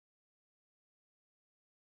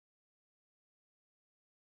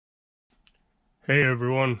Hey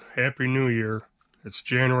everyone, Happy New Year. It's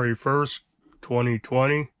January 1st,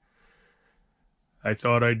 2020. I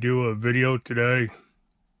thought I'd do a video today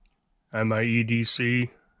on my EDC.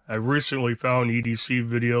 I recently found EDC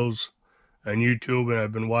videos on YouTube and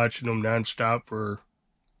I've been watching them nonstop for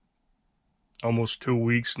almost 2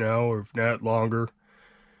 weeks now, or if not longer.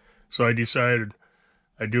 So I decided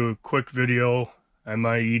I'd do a quick video on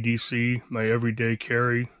my EDC, my everyday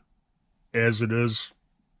carry, as it is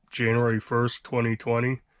January 1st,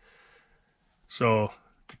 2020. So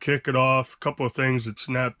to kick it off, a couple of things that's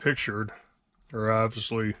not pictured are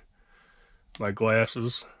obviously my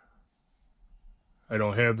glasses. I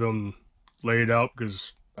don't have them laid out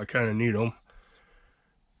because I kind of need them.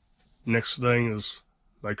 Next thing is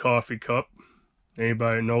my coffee cup.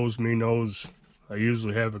 Anybody that knows me knows I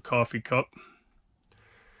usually have a coffee cup.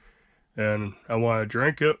 And I want to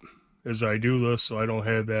drink it as I do this, so I don't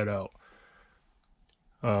have that out.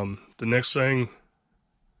 The next thing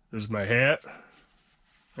is my hat.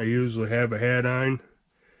 I usually have a hat on,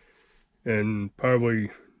 and probably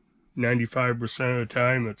 95% of the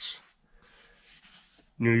time it's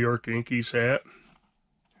New York Yankees hat.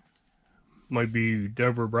 Might be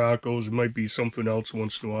Denver Broncos, it might be something else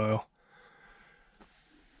once in a while.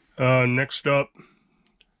 Next up,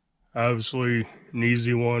 obviously an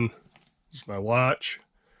easy one, is my watch.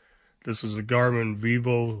 This is a Garmin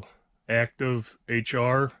Vivo Active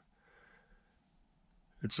HR.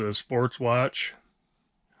 It's a sports watch.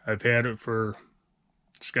 I've had it for,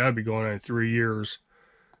 it's gotta be going on 3 years.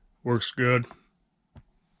 Works good.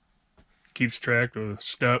 Keeps track of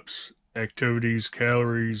steps, activities,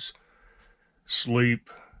 calories, sleep.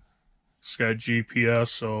 It's got GPS,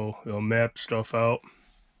 so it'll map stuff out.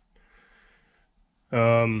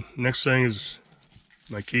 Next thing is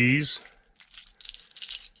my keys.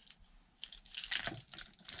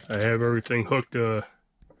 I have everything hooked to,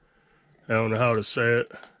 I don't know how to say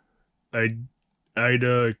it,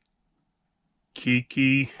 Ida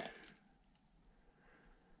Kiki.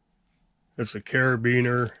 It's a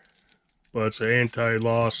carabiner, but it's an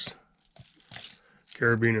anti-loss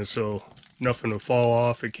carabiner, so nothing to fall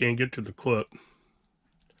off. It can't get to the clip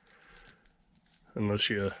unless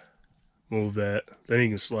you move that. Then you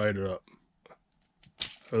can slide it up.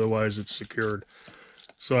 Otherwise it's secured.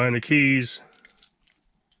 So on the keys,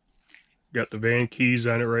 got the van keys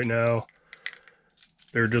on it right now.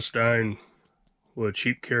 They're just on with a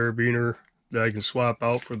cheap carabiner that I can swap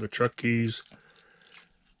out for the truck keys.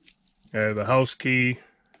 I have a house key,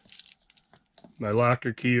 my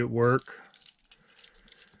locker key at work.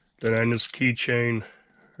 Then on this keychain,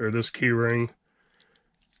 or this key ring,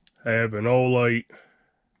 I have an Olight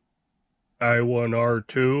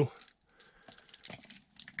i1R2.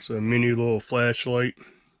 It's a mini little flashlight.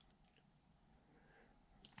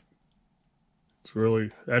 It's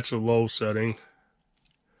really, that's a low setting.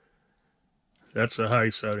 That's a high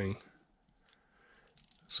setting.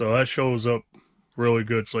 So that shows up really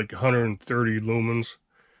good. It's like 130 lumens.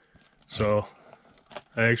 So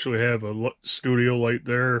I actually have a studio light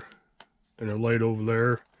there and a light over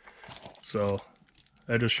there. So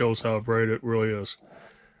that just shows how bright it really is.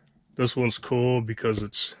 This one's cool because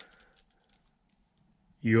it's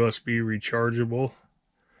USB rechargeable.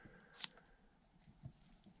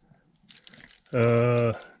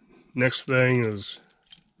 Next thing is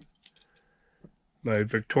my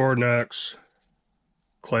Victorinox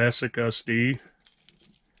Classic SD.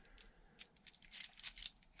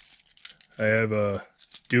 I have a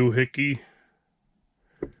doohickey,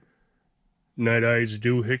 Night Eyes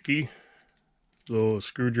doohickey, little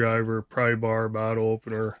screwdriver, pry bar, bottle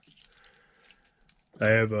opener. I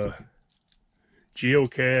have a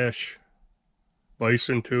Geocache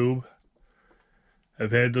Bison tube.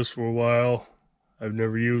 I've had this for a while. I've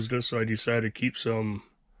never used it, so I decided to keep some,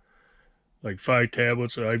 like 5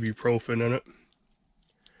 tablets of ibuprofen in it.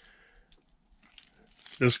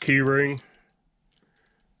 This key ring,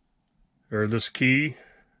 or this key,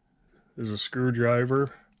 is a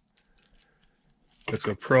screwdriver. It's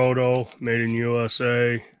a Proto, made in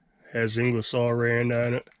USA, has Ingersoll Rand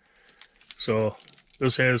on it. So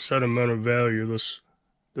this has sentimental value. This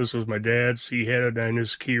was my dad's. He had it on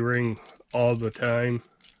his key ring all the time.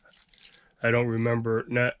 I don't remember it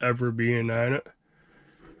not ever being on it.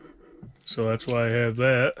 So that's why I have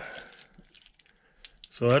that.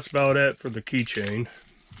 So that's about it for the keychain.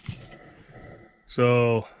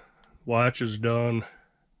 So watch is done.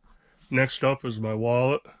 Next up is my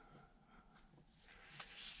wallet.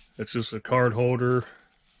 It's just a card holder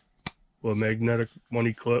with a magnetic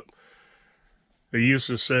money clip. It used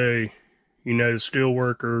to say United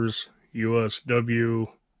Steelworkers, USW,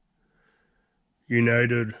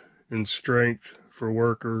 United in Strength for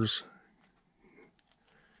Workers,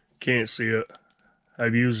 can't see it.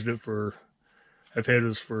 I've had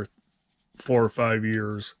this for 4 or 5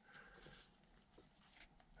 years.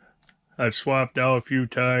 I've swapped out a few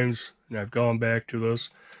times and I've gone back to this.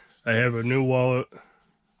 I have a new wallet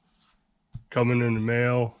coming in the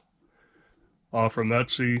mail off from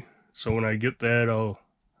Etsy, so when I get that,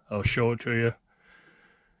 I'll show it to you.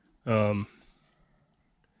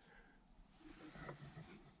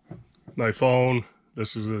 My phone,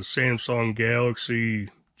 this is a Samsung Galaxy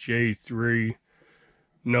J3,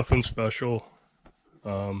 nothing special.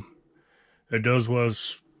 It does what a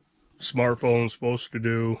smartphone's supposed to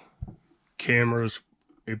do. Camera's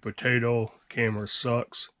a potato, camera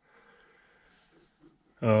sucks.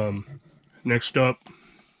 Next up,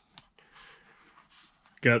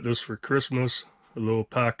 got this for Christmas, a little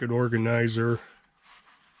pocket organizer.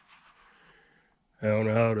 I don't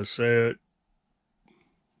know how to say it.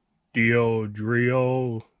 Dio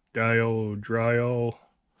Drio.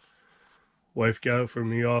 Wife got it for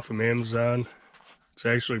me off of Amazon. It's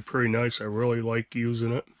actually pretty nice. I really like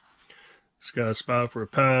using it. It's got a spot for a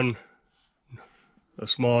pen, a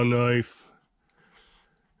small knife,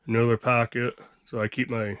 another pocket. So I keep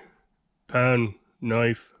my pen,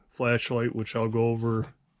 knife, flashlight, which I'll go over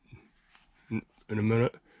in a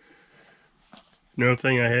minute. Another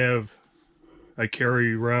thing I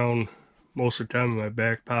carry around most of the time in my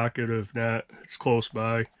back pocket. If not, it's close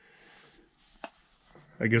by.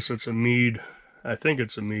 I guess it's a Mead. I think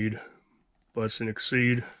it's a Mead, but it's an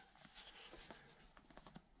Exceed.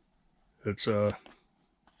 It's one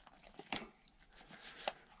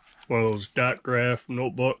of those dot graph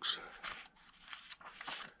notebooks.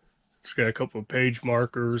 It's got a couple of page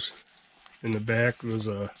markers. In the back there's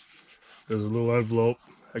a little envelope.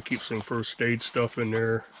 I keep some first aid stuff in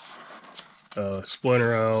there.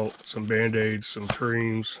 Splinter out, some band-aids, some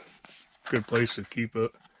creams. Good place to keep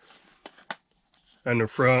it. On the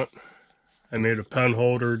front, I made a pen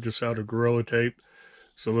holder just out of Gorilla Tape.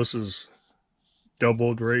 So this is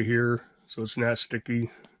doubled right here, so it's not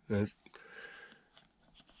sticky. And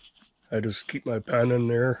I just keep my pen in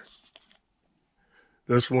there.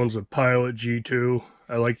 This one's a Pilot G2.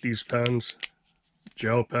 I like these pens.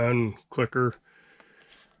 Gel pen, clicker.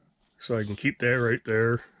 So I can keep that right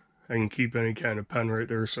there. I can keep any kind of pen right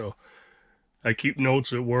there. So I keep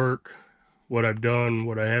notes at work, what I've done,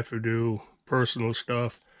 what I have to do, personal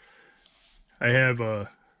stuff. I have a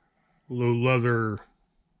little leather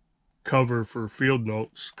cover for field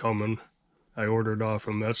notes coming. I ordered off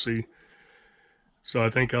from Etsy. So I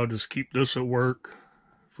think I'll just keep this at work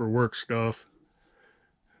for work stuff,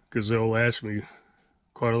 because they'll last me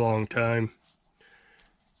quite a long time.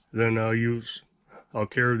 Then I'll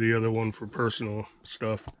carry the other one for personal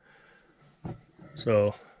stuff.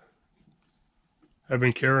 So I've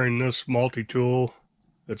been carrying this multi-tool.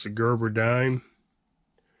 It's a Gerber dime.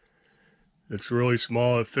 It's really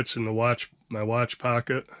small. It fits in my watch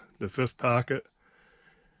pocket, the fifth pocket.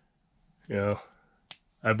 Yeah,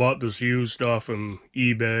 I bought this used off of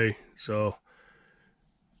eBay. So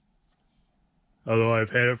although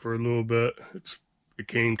I've had it for a little bit, it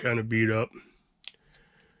came kind of beat up.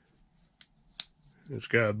 It's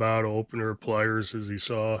got a bottle opener, pliers, as you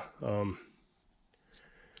saw.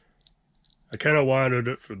 I kind of wanted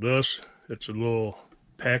it for this. It's a little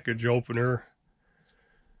package opener.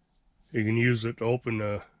 You can use it to open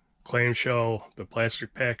the clamshell, the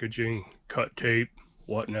plastic packaging, cut tape,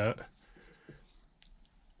 whatnot.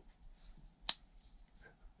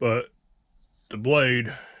 But the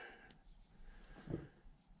blade,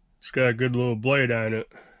 it's got a good little blade on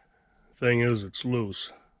it. Thing is, it's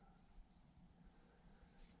loose.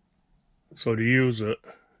 So to use it,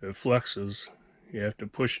 it flexes. You have to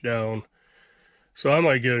push down. So I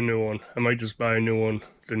might get a new one. I might just buy a new one.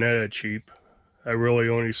 They're not that cheap. I really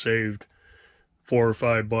only saved $4 or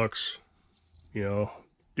 $5, you know,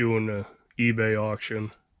 doing the eBay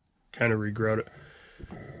auction. Kind of regret it.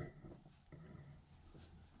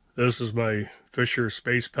 This is my Fisher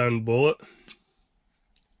Space Pen Bullet.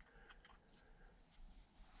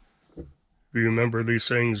 If you remember, these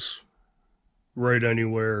things write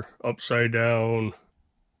anywhere, upside down,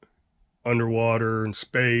 underwater, in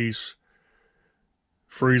space,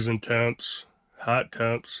 freezing temps, hot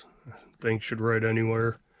temps. Things should write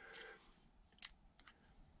anywhere.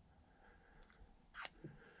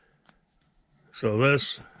 So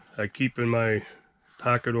this I keep in my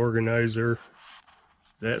pocket organizer,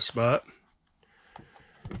 that spot.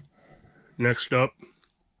 Next up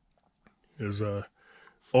is a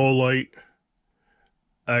Olight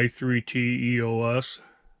i3T EOS.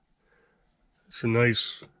 It's a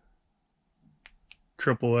nice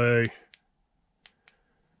AAA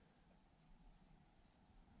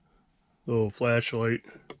little flashlight.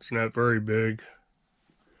 It's not very big.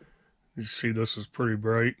 You see this is pretty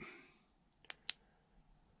bright.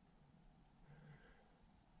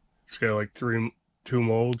 It's got like two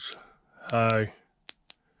modes, high,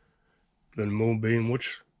 then moonbeam,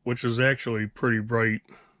 which is actually pretty bright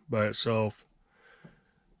by itself.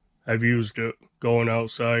 I've used it going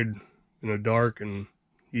outside in the dark and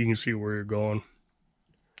you can see where you're going.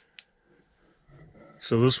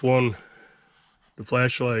 So this one, the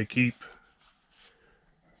flashlight I keep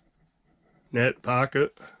in that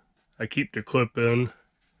pocket. I keep the clip in.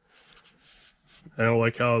 I don't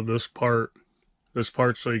like how this part's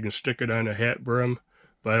so you can stick it on a hat brim,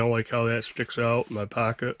 but I don't like how that sticks out in my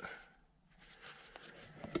pocket.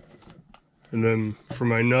 And then for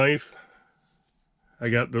my knife, I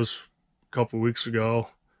got this a couple weeks ago.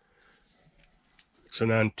 It's an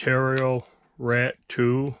Ontario Rat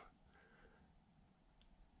 2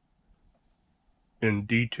 in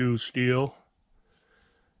D2 steel.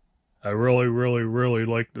 I really, really, really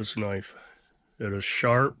like this knife. It is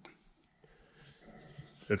sharp.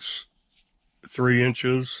 It's 3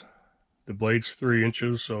 inches. The blade's 3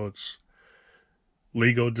 inches, so it's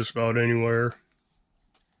legal just about anywhere.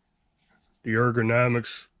 The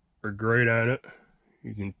ergonomics are great on it.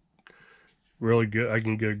 You can really I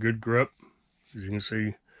can get a good grip. As you can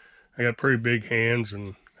see, I got pretty big hands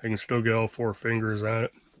and I can still get all 4 fingers on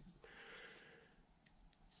it.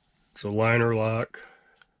 It's a liner lock.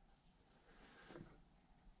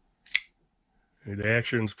 The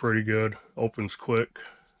action's pretty good. Opens quick,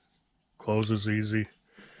 closes easy.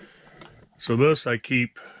 So this I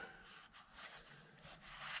keep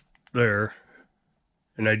there,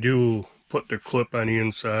 and I do put the clip on the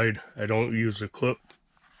inside. I don't use the clip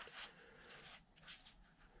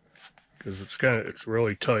because it's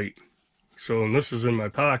really tight. So when this is in my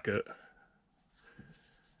pocket,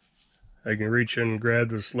 I can reach in and grab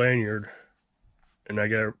this lanyard, and I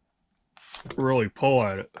gotta really pull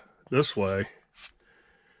on it this way.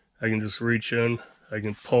 I can just reach in, I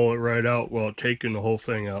can pull it right out while taking the whole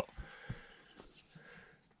thing out.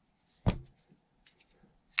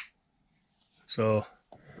 So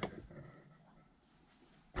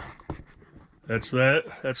that's that.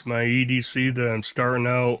 That's my EDC that I'm starting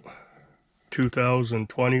out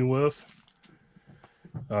 2020 with.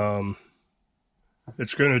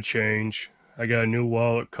 It's gonna change. I got a new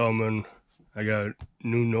wallet coming. I got a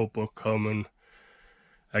new notebook coming.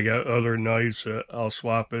 I got other knives that I'll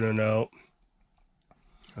swap in and out.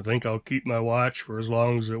 I think I'll keep my watch for as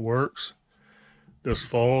long as it works. This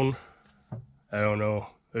phone, I don't know.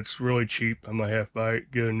 It's really cheap. I might have to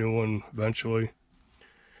get a new one eventually.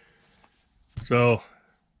 So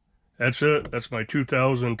that's it. That's my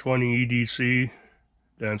 2020 EDC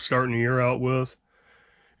that I'm starting the year out with.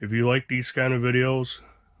 If you like these kind of videos,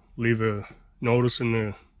 leave a notice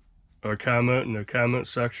in a comment in the comment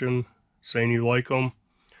section saying you like them.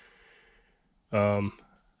 I'm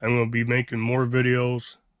going to be making more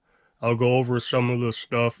videos. I'll go over some of the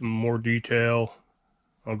stuff in more detail.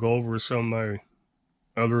 I'll go over some of my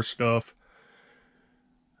other stuff.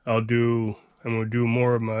 I'm going to do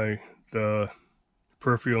more of the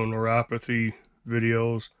peripheral neuropathy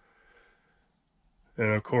videos.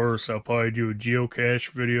 And of course, I'll probably do a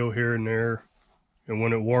geocache video here and there. And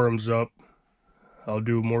when it warms up, I'll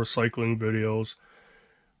do more cycling videos.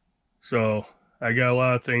 So I got a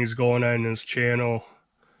lot of things going on in this channel,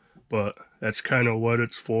 but that's kind of what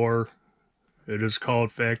it's for. It is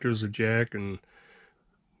called Factors of Jack, and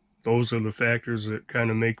those are the factors that kind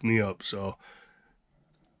of make me up. So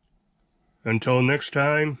until next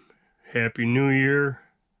time, Happy New Year,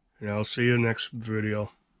 and I'll see you next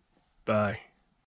video. Bye.